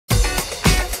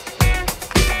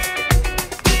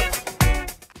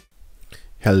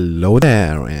Hello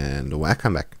there and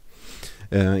welcome back.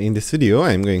 In this video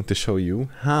I'm going to show you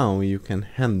how you can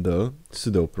handle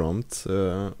sudo prompts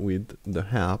with the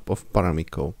help of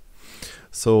Paramiko.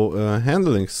 So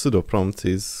handling sudo prompts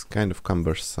is kind of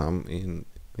cumbersome in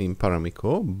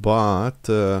Paramiko, but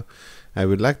I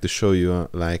would like to show you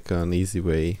like an easy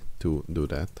way to do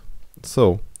that.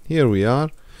 So here we are,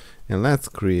 and let's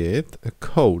create a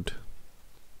code.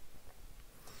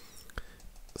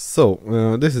 So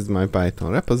this is my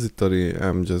Python repository.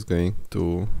 I'm just going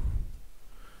to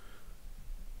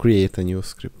create a new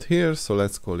script here. So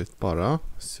let's call it para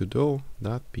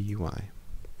sudo.py.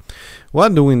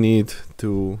 What do we need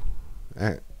to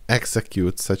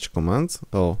execute such commands?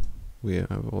 Oh, we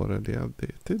have already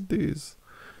updated these.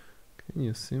 Can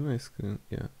you see my screen?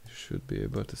 Yeah, you should be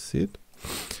able to see it.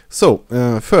 So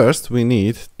first we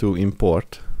need to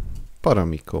import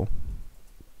Paramiko.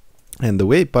 And the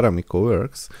way Paramiko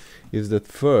works is that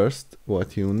first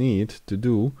what you need to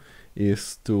do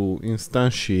is to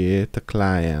instantiate a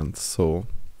client. So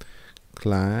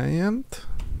client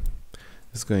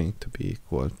is going to be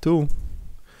equal to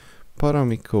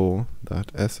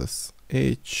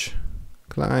paramiko.ssh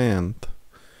client,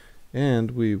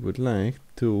 and we would like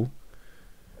to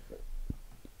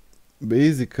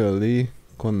basically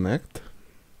connect.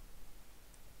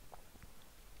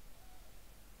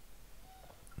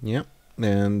 Yeah,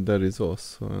 and there is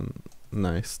also a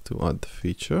nice to add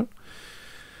feature.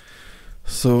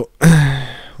 So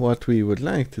what we would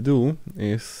like to do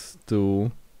is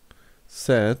to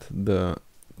set the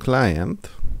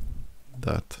client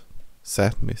that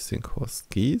set missing host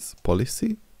keys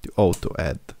policy to auto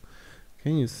add.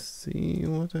 Can you see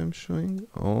what I'm showing?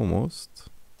 Almost.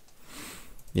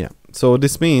 Yeah, so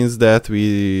this means that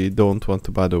we don't want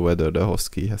to bother whether the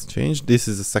host key has changed. This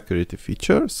is a security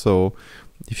feature, so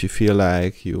if you feel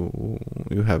like you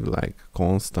have like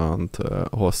constant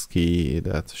host key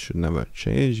that should never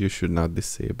change, you should not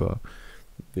disable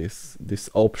this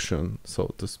option,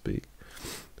 so to speak.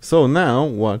 So now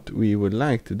what we would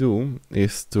like to do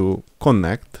is to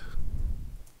connect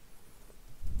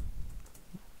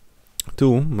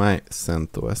to my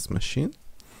CentOS machine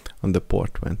on the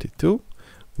port 22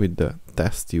 with the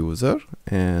test user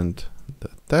and the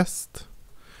test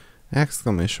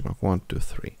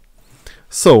 !123.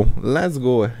 So let's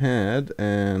go ahead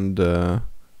and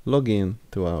log in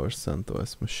to our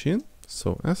CentOS machine.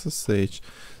 So SSH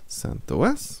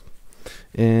CentOS,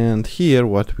 and here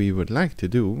what we would like to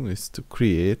do is to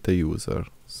create a user.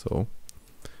 So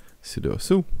sudo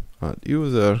su add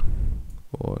user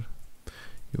or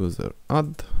user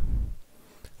add.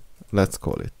 Let's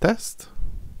call it test.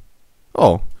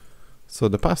 Oh, so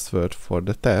the password for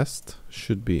the test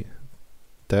should be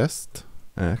test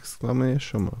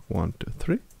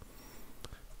 !123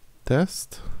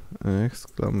 test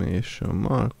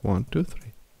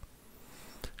 !123.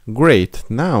 Great.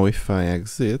 Now if I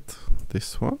exit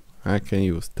this one, I can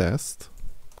use test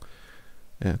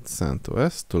at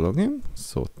CentOS to log in.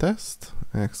 So test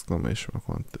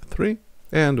 !123,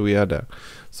 and we are there.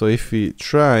 So if we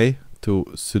try to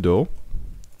sudo,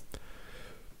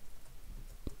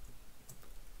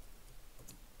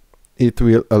 it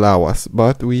will allow us,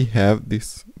 but we have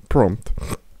this prompt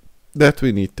that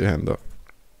we need to handle.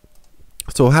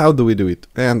 So how do we do it,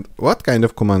 and what kind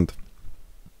of command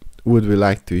would we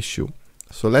like to issue?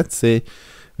 So let's say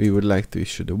we would like to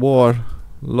issue the war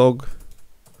log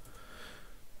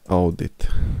audit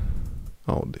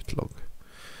log,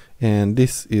 and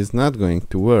this is not going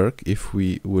to work if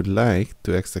we would like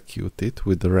to execute it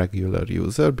with the regular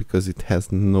user, because it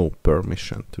has no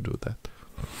permission to do that.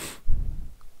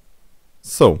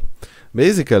 So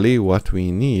basically what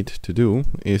we need to do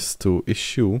is to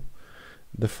issue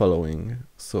the following.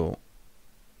 So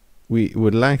we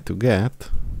would like to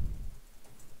get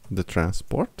the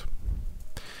transport,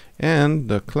 and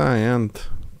the client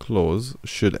clause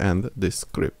should end this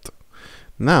script.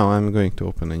 Now I'm going to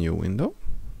open a new window,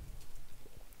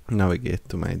 navigate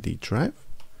to my D drive,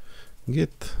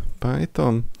 git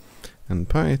python, and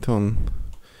python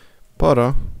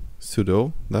para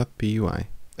sudo.py.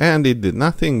 And it did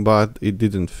nothing, but it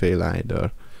didn't fail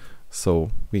either.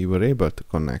 So we were able to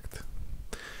connect.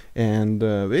 And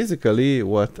basically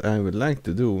what I would like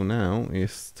to do now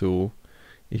is to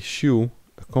issue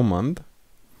a command.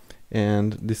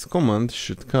 And this command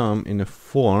should come in a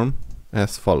form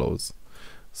as follows.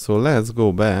 So let's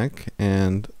go back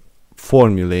and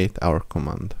formulate our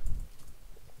command.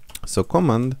 So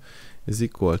command is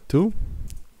equal to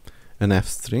an f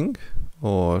string,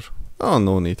 or oh,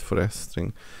 no need for f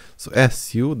string. So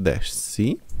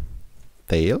su-c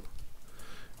tail,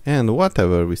 and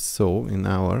whatever we saw in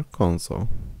our console.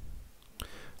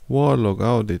 war log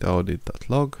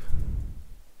audit.log.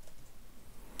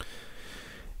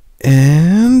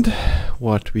 And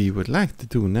what we would like to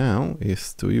do now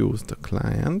is to use the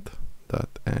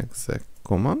client.exec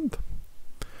command,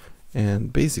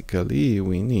 and basically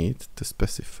we need to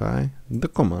specify the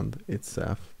command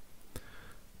itself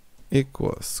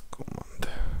equals command.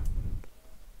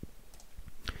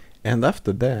 And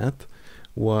after that,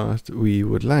 what we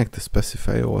would like to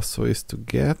specify also is to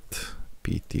get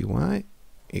pty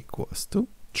equals to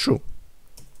true.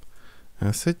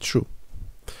 I said true.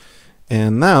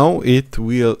 And now it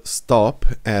will stop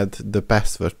at the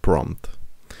password prompt.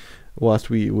 What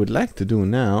we would like to do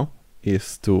now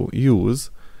is to use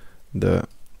the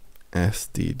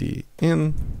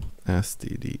std_in,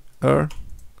 std_er,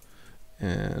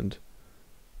 and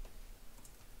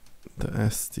the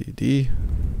std_out.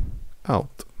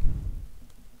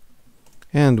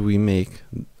 And we make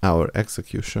our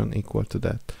execution equal to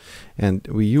that. And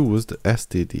we use the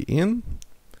std_in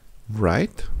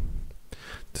right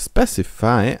to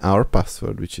specify our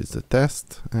password, which is the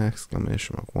test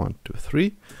exclamation mark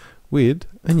 123 with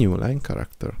a new line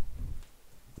character.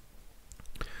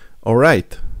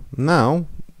 Alright, now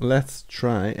let's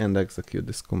try and execute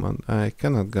this command. I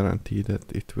cannot guarantee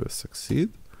that it will succeed,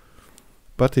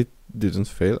 but it didn't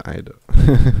fail either.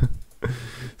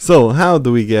 So how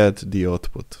do we get the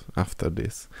output after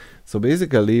this? So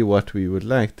basically what we would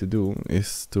like to do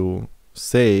is to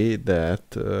say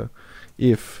that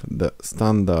if the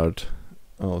standard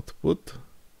output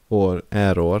or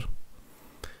error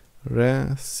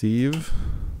receive,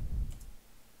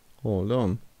 hold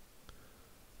on,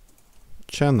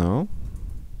 channel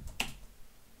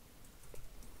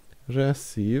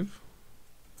receive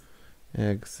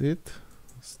exit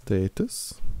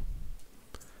status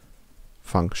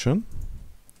function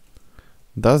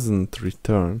doesn't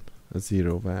return a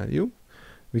 0 value,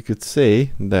 we could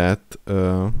say that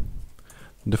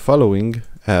the following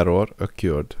error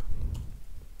occurred.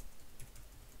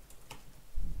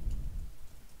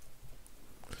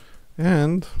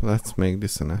 And let's make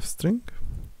this an F string.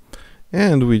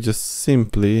 And we just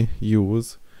simply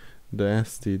use the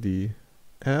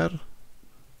std_er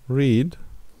read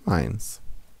lines.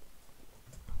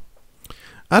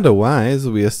 Otherwise,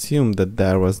 we assume that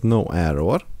there was no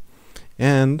error,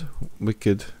 and we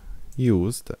could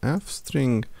use the F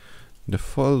string. The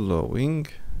following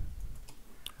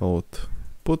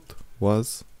output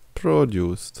was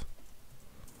produced.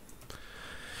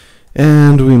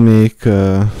 And we make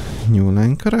a new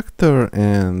line character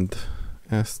and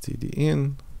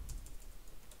std_in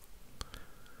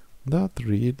dot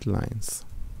read lines.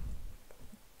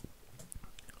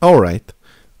 Alright,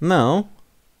 now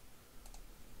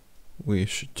we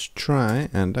should try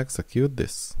and execute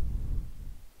this.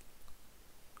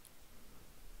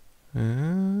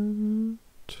 And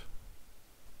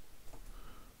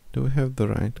do we have the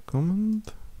right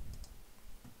command?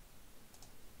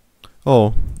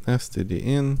 Oh,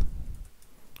 std_in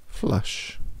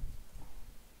flush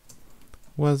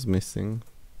was missing,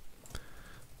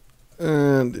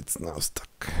 and it's now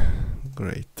stuck.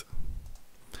 Great.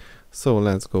 So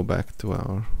let's go back to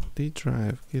our D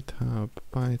drive, GitHub,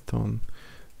 Python,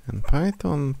 and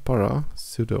Python para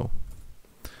sudo.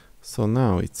 So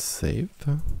now it's saved,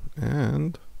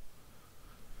 and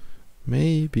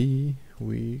maybe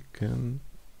we can,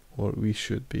 or we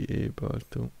should be able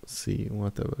to see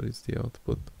whatever is the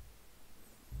output.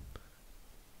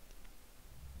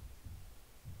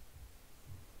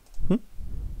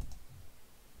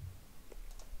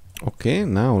 Okay,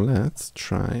 now let's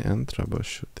try and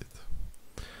troubleshoot it.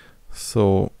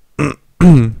 So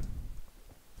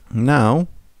now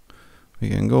we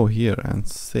can go here and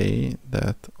say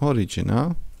that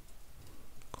original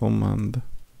command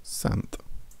sent.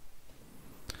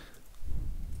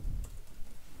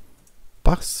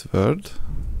 Password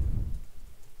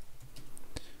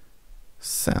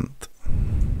sent.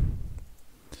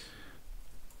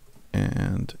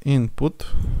 And input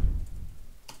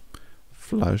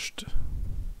flushed.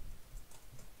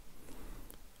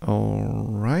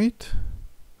 Alright,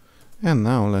 and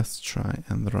now let's try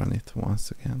and run it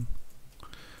once again.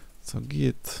 So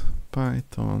git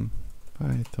python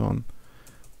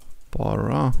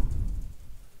para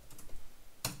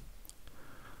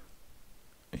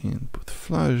input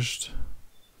flushed,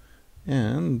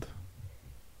 and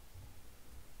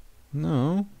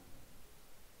now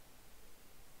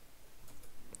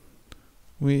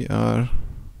we are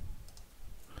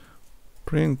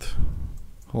print,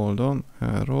 hold on,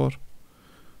 error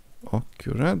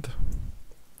occurred,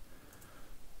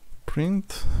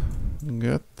 print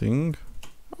getting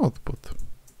output.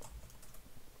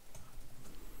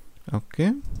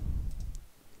 Okay,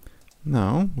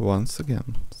 Now, once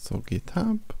again, so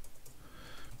GitHub,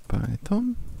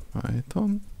 Python,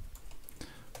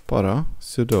 para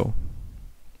sudo.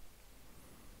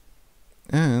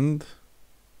 And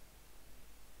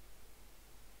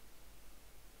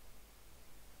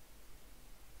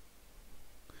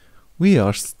we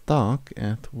are stuck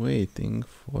at waiting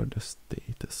for the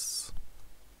status.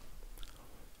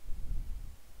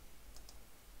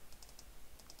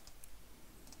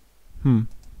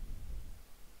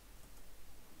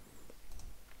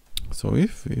 So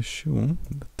if we issue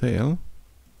the tail,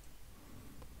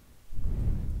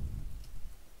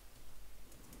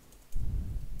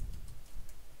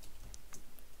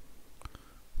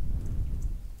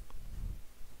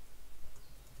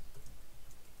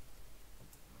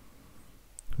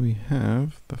 we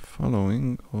have the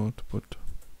following output.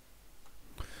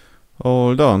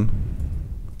 Hold on.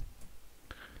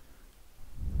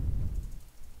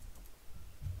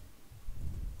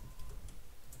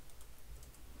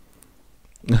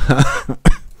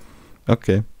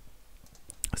 Okay,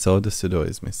 so the sudo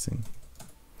is missing.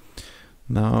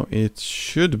 Now it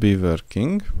should be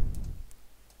working.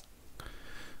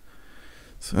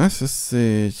 So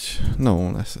SSH,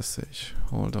 no SSH,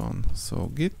 hold on.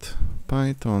 So git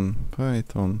python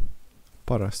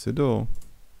para sudo.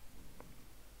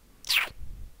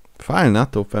 File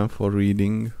not open for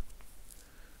reading.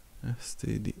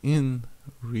 Std in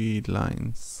read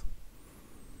lines.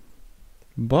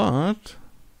 But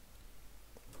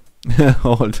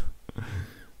hold,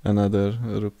 another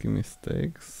rookie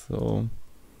mistake. So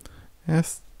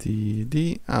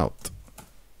std out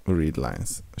read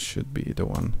lines should be the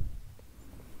one.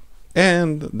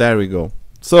 And there we go.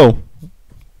 So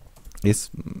this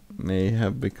may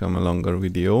have become a longer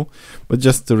video, but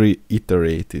just to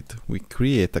reiterate it, we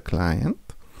create a client,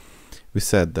 we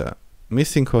set the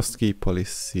missing host key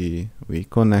policy, we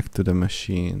connect to the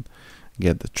machine,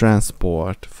 get the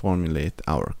transport, formulate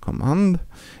our command,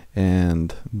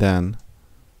 and then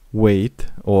wait,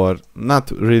 or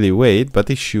not really wait, but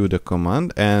issue the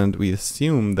command, and we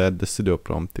assume that the sudo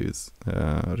prompt is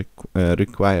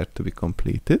required to be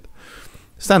completed.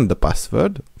 Send the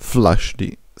password, flush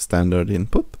the standard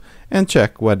input, and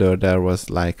check whether there was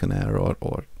like an error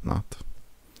or not.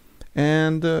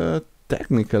 And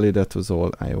technically that was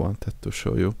all I wanted to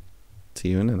show you. See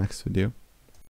you in the next video.